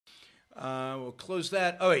We'll close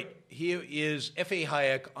that. All right, here is F.A.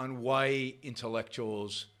 Hayek on why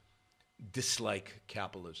intellectuals dislike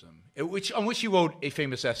capitalism, on which he wrote a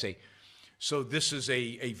famous essay. So this is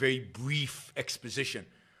a very brief exposition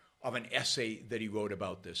of an essay that he wrote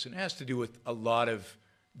about this, and it has to do with a lot of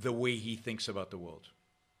the way he thinks about the world,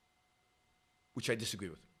 which I disagree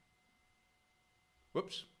with.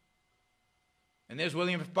 Whoops. And there's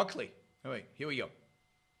William F. Buckley. All right, here we go.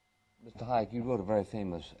 Mr. Hayek, you wrote a very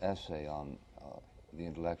famous essay on the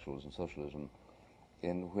intellectuals and socialism,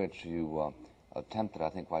 in which you attempted, I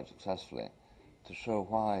think quite successfully, to show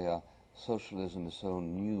why socialism is so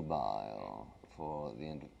nubile for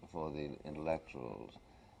the intellectuals.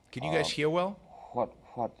 Can you guys hear well?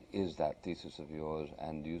 What is that thesis of yours,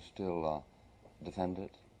 and do you still defend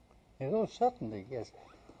it? Oh, certainly, yes.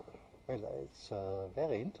 Well, it's a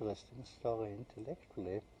very interesting story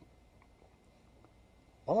intellectually.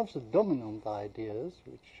 One of the dominant ideas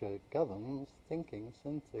which governs thinking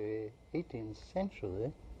since the 18th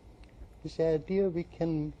century is the idea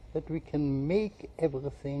that we can make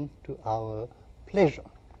everything to our pleasure,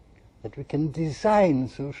 that we can design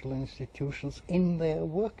social institutions in their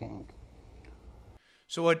working.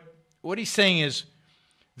 So what he's saying is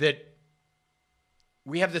that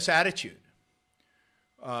we have this attitude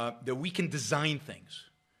that we can design things,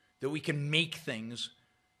 that we can make things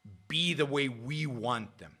be the way we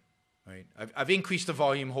want them. Right? I've increased the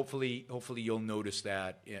volume. Hopefully you'll notice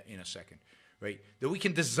that in a second. Right? That we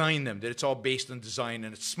can design them, that it's all based on design,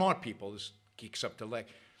 and it's smart people, this geeks up to leg,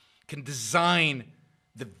 can design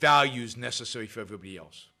the values necessary for everybody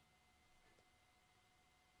else.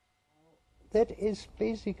 That is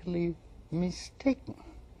basically mistaken.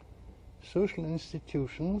 Social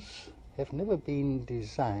institutions have never been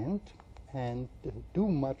designed and do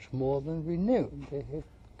much more than we know. They have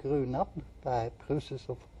grown up by a process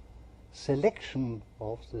of selection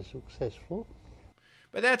of the successful.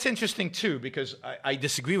 But that's interesting too, because I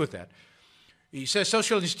disagree with that. He says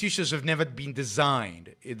social institutions have never been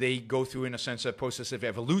designed. They go through, in a sense, a process of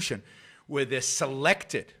evolution where they're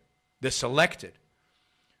selected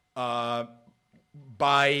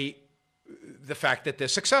by the fact that they're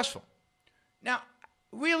successful. Now,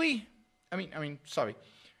 really, sorry.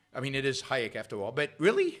 It is Hayek after all, but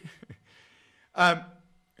really?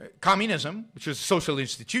 Communism, which was a social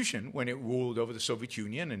institution when it ruled over the Soviet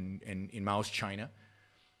Union and in Mao's China,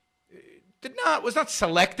 was not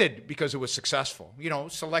selected because it was successful. You know,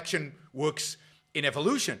 selection works in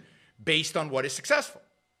evolution based on what is successful,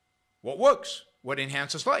 what works, what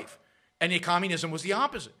enhances life. And communism was the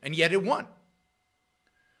opposite, and yet it won.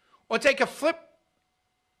 Or take a flip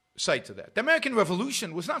side to that. The American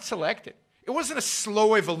Revolution was not selected. It wasn't a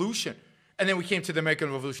slow evolution, and then we came to the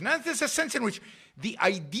American Revolution. Now, there's a sense in which the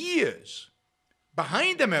ideas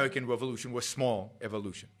behind the American Revolution were small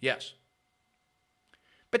evolution, yes.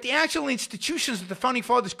 But the actual institutions that the Founding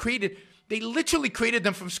Fathers created, they literally created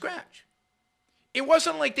them from scratch. It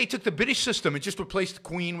wasn't like they took the British system and just replaced the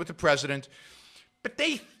Queen with the President, but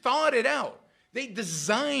they thought it out. They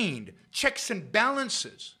designed checks and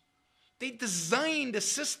balances. They designed a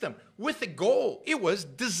system with a goal. It was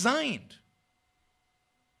designed.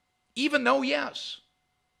 Even though, yes,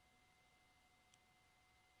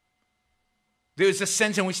 there's a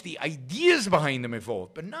sense in which the ideas behind them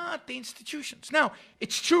evolved, but not the institutions. Now,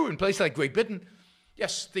 it's true in places like Great Britain,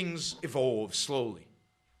 yes, things evolve slowly.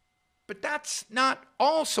 But that's not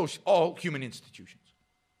all human institutions.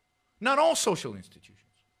 Not all social institutions.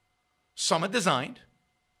 Some are designed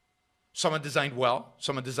well,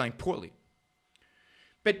 some are designed poorly.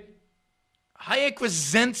 But Hayek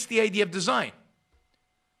resents the idea of design.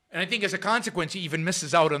 And I think as a consequence, he even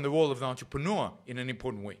misses out on the role of the entrepreneur in an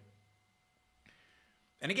important way.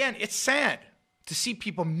 And again, it's sad to see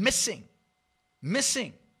people missing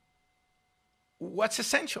what's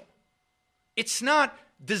essential. It's not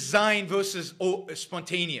design versus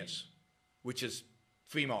spontaneous, which is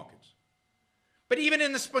free markets. But even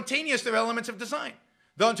in the spontaneous, there are elements of design.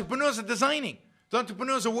 The entrepreneurs are designing. The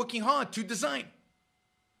entrepreneurs are working hard to design.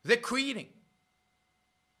 They're creating.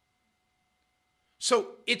 So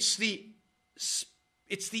it's the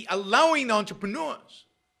allowing the entrepreneurs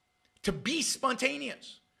to be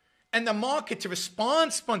spontaneous and the market to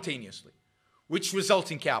respond spontaneously, which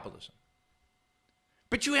results in capitalism.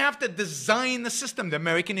 But you have to design the system. The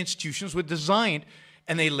American institutions were designed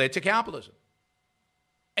and they led to capitalism.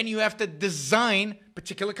 And you have to design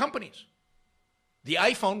particular companies. The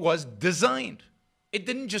iPhone was designed. It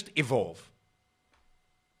didn't just evolve.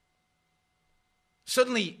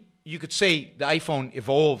 Suddenly, you could say the iPhone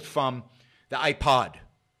evolved from the iPod,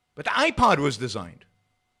 but the iPod was designed.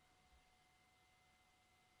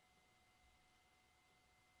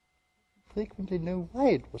 frequently know why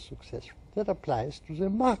it was successful. That applies to the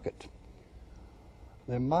market.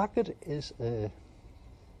 The market is I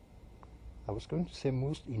was going to say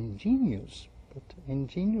most ingenious, but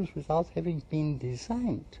ingenious without having been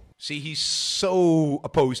designed. See, he's so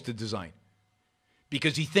opposed to design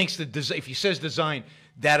because he thinks that if he says design,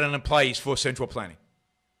 that implies for central planning.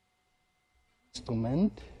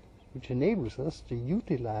 Instrument which enables us to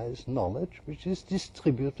utilize knowledge which is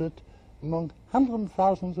distributed among hundreds of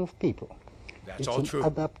thousands of people. That's all true. It's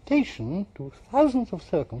an adaptation to thousands of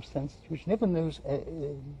circumstances which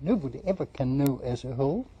nobody ever can know as a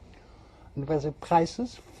whole, and where the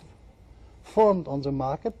prices formed on the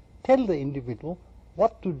market tell the individual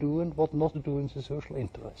what to do and what not to do in the social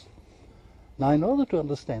interest. Now, in order to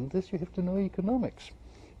understand this, you have to know economics.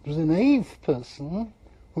 To the naive person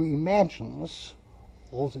who imagines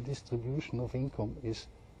all the distribution of income is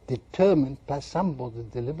determined by somebody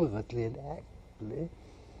deliberately and actively,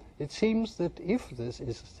 it seems that if this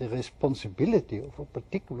is the responsibility of a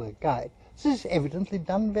particular guy, this is evidently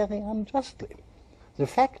done very unjustly. The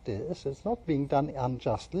fact is, it's not being done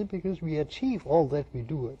unjustly because we achieve all that we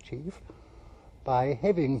do achieve by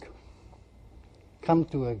having come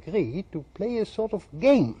to agree to play a sort of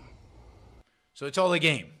game. So it's all a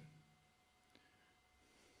game.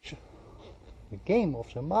 The game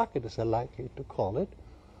of the market, as I like to call it,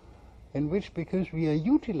 in which, because we are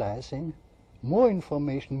utilizing more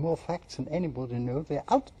information, more facts than anybody knows, the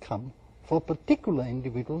outcome for a particular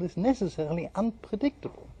individual is necessarily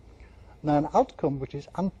unpredictable. Now, an outcome which is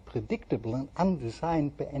unpredictable and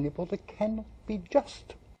undesigned by anybody cannot be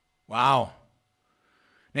just. Wow.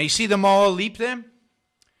 Now, you see the moral leap there?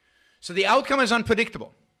 So the outcome is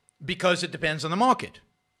unpredictable because it depends on the market.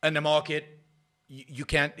 And the market, you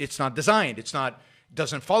can't, it's not designed.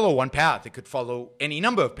 Doesn't follow one path. It could follow any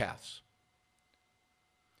number of paths.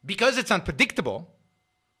 Because it's unpredictable,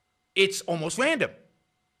 it's almost random.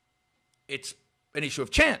 It's an issue of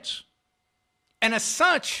chance. And as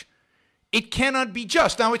such, it cannot be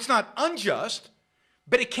just. Now, it's not unjust,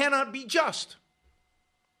 but it cannot be just.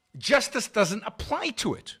 Justice doesn't apply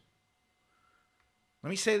to it. Let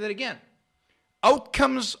me say that again.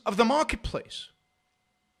 Outcomes of the marketplace.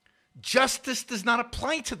 Justice does not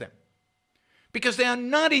apply to them because they are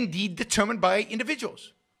not indeed determined by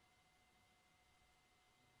individuals.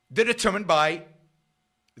 They're determined by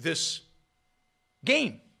this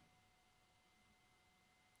game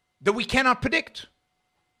that we cannot predict.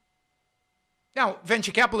 Now,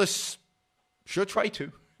 venture capitalists sure try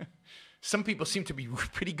to. Some people seem to be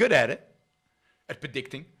pretty good at it, at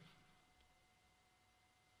predicting.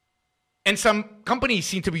 And some companies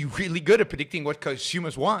seem to be really good at predicting what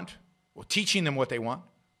consumers want or teaching them what they want.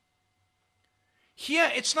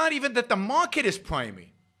 Here, it's not even that the market is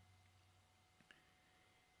primary.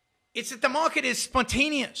 It's that the market is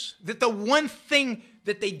spontaneous. That the one thing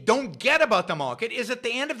that they don't get about the market is at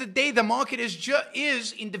the end of the day, the market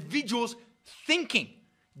is individuals thinking,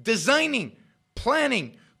 designing,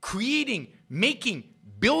 planning, creating, making,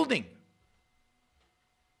 building.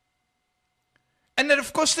 And that,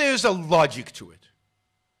 of course, there is a logic to it.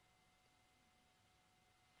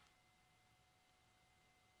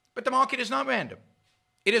 But the market is not random.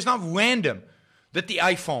 It is not random that the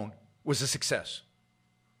iPhone was a success.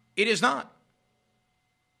 It is not.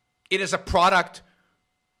 It is a product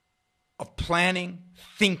of planning,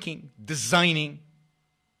 thinking, designing,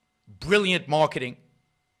 brilliant marketing,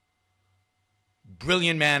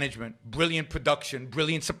 brilliant management, brilliant production,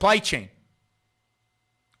 brilliant supply chain.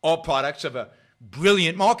 All products of a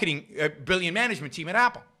brilliant brilliant management team at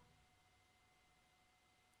Apple.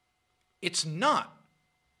 It's not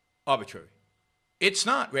arbitrary. It's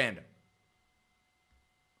not random.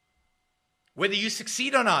 Whether you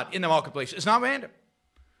succeed or not in the marketplace is not random.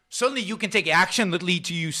 Certainly you can take action that leads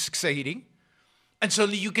to you succeeding, and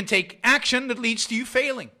certainly you can take action that leads to you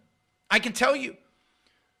failing. I can tell you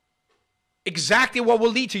exactly what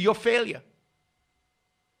will lead to your failure.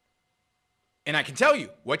 And I can tell you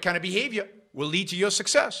what kind of behavior will lead to your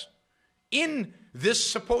success in this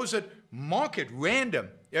supposed random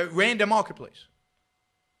marketplace.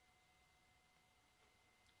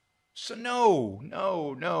 So no.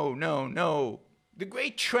 The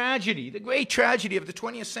great tragedy of the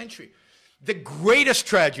 20th century, the greatest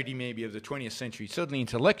tragedy maybe of the 20th century, certainly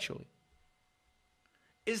intellectually,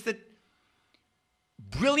 is that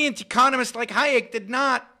brilliant economists like Hayek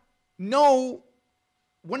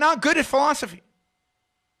were not good at philosophy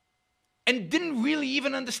and didn't really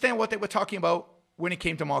even understand what they were talking about when it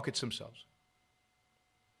came to markets themselves.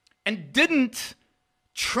 And didn't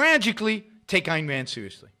tragically take Ayn Rand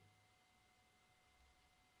seriously.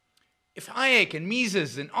 If Hayek and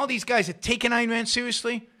Mises and all these guys had taken Ayn Rand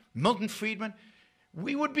seriously, Milton Friedman,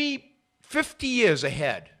 we would be 50 years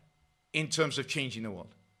ahead in terms of changing the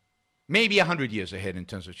world. Maybe 100 years ahead in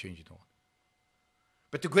terms of changing the world.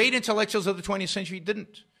 But the great intellectuals of the 20th century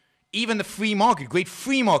didn't. Even the free market, great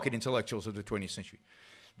free market intellectuals of the 20th century,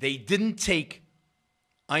 they didn't take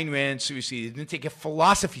Ayn Rand seriously. They didn't take a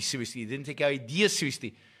philosophy seriously. They didn't take ideas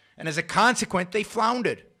seriously. And as a consequence, they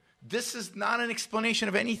floundered. This is not an explanation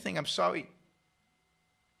of anything. I'm sorry,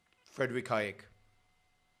 Friedrich Hayek.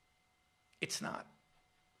 It's not.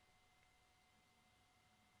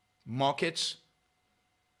 Markets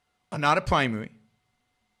are not a primary.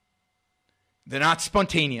 They're not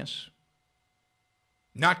spontaneous.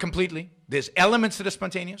 Not completely. There's elements that are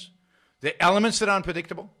spontaneous. There are elements that are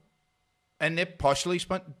unpredictable. And they're partially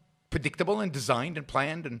predictable and designed and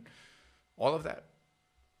planned and all of that.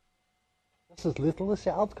 Just as little as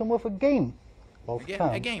the outcome of a game.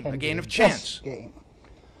 A game of chance. Game.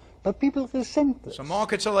 But people resent this. So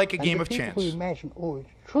markets are like a game of chance. People who imagine, oh, it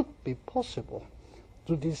should be possible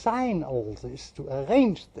to design all this, to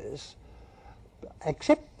arrange this,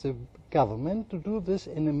 accept the government to do this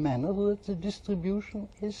in a manner that the distribution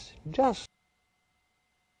is just.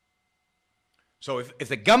 So if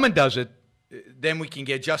the government does it, then we can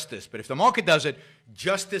get justice. But if the market does it,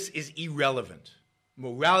 justice is irrelevant.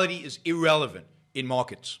 Morality is irrelevant in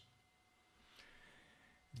markets.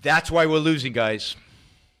 That's why we're losing, guys.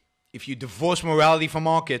 If you divorce morality from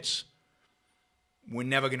markets, we're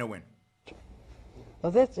never going to win. Now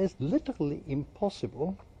that is literally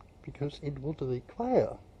impossible because it would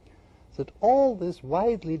require that all this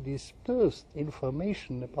widely dispersed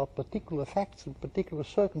information about particular facts and particular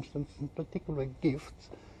circumstances and particular gifts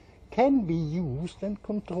can be used and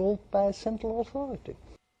controlled by a central authority.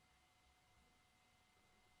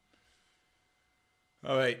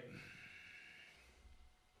 All right.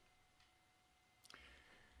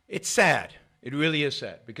 It's sad. It really is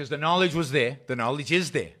sad because the knowledge was there. The knowledge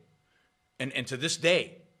is there. And to this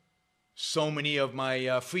day, so many of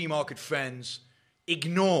my free market friends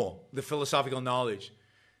ignore the philosophical knowledge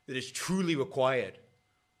that is truly required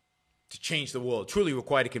to change the world, truly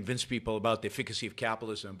required to convince people about the efficacy of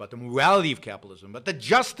capitalism, about the morality of capitalism, about the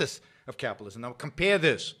justice of capitalism. Now compare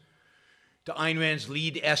this to Ayn Rand's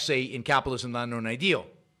lead essay in Capitalism, Not Known Ideal,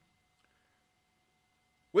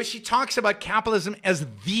 where she talks about capitalism as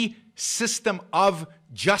the system of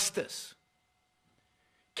justice.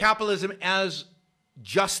 Capitalism as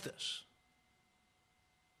justice.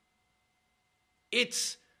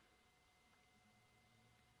 It's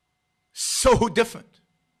so different.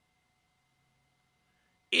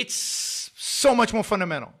 It's so much more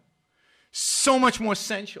fundamental, so much more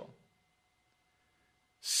essential,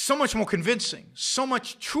 so much more convincing, so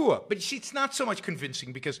much truer. But you see, it's not so much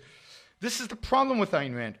convincing because this is the problem with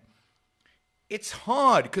Ayn Rand. It's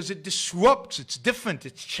hard because it disrupts, it's different,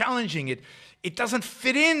 it's challenging, it doesn't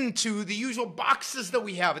fit into the usual boxes that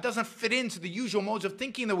we have. It doesn't fit into the usual modes of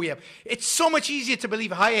thinking that we have. It's so much easier to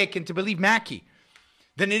believe Hayek and to believe Mackey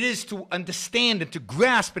than it is to understand and to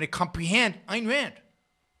grasp and to comprehend Ayn Rand.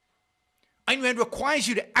 Ayn Rand requires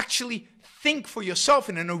you to actually think for yourself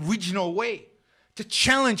in an original way, to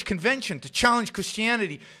challenge convention, to challenge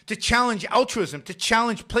Christianity, to challenge altruism, to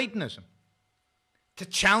challenge Platonism, to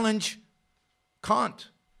challenge Kant,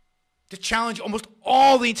 to challenge almost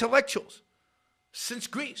all the intellectuals since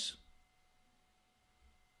Greece.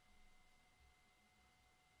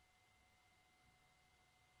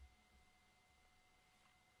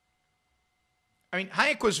 I mean,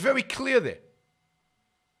 Hayek was very clear there.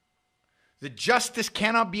 The justice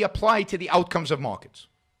cannot be applied to the outcomes of markets.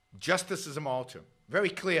 Justice is a moral term. Very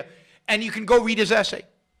clear. And you can go read his essay.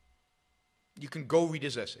 You can go read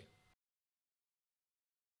his essay.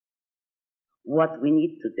 What we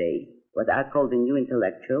need today, what I call the new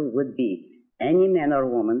intellectual, would be any man or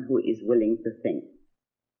woman who is willing to think.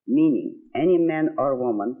 Meaning, any man or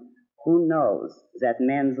woman who knows that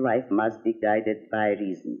man's life must be guided by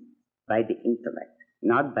reason, by the intellect,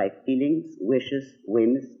 not by feelings, wishes,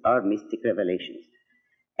 whims, or mystic revelations.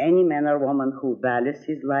 Any man or woman who values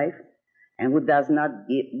his life and who does not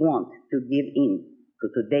want to give in to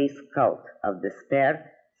today's cult of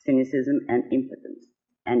despair, cynicism, and impotence,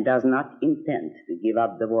 and does not intend to give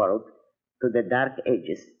up the world to the dark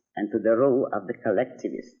ages and to the rule of the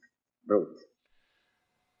collectivist brutes.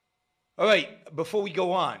 All right, before we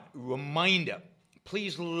go on, reminder,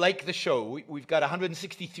 please like the show. We've got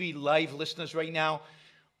 163 live listeners right now,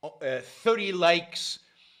 30 likes.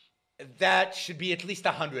 That should be at least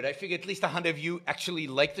 100. I figure at least 100 of you actually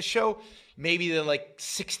like the show. Maybe there are like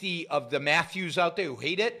 60 of the Matthews out there who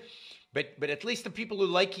hate it. But at least the people who are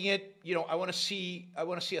liking it, you know, I want to see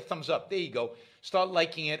a thumbs up. There you go. Start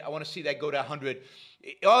liking it. I want to see that go to 100.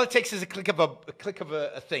 All it takes is a click of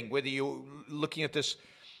a thing, whether you're looking at this.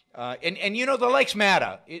 And you know, the likes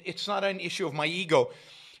matter. It's not an issue of my ego.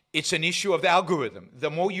 It's an issue of the algorithm. The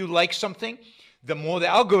more you like something, the more the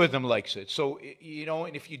algorithm likes it. So, you know,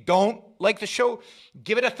 and if you don't like the show,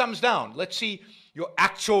 give it a thumbs down. Let's see your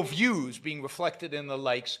actual views being reflected in the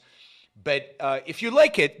likes. But if you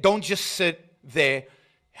like it, don't just sit there.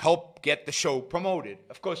 Help get the show promoted.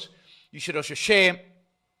 Of course, you should also share.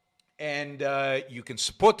 And you can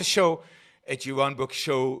support the show at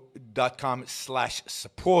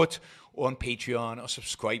JeronBrooksShow.com/support, or on Patreon or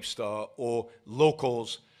Subscribestar or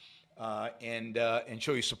Locals, and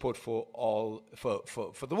show your support for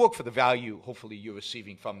the work, for the value hopefully you're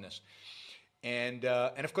receiving from this. And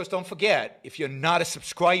of course, don't forget, if you're not a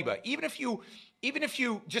subscriber, even if you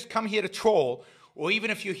just come here to troll, or even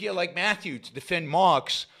if you're here like Matthew to defend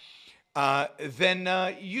Marx, then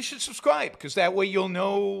you should subscribe, because that way you'll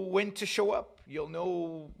know when to show up. You'll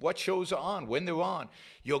know what shows are on, when they're on.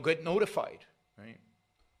 You'll get notified, right?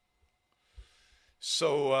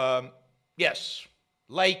 So, yes,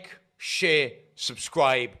 like, share,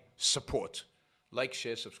 subscribe, support. Like,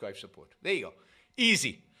 share, subscribe, support. There you go.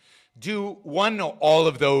 Easy. Do one or all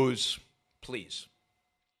of those, please.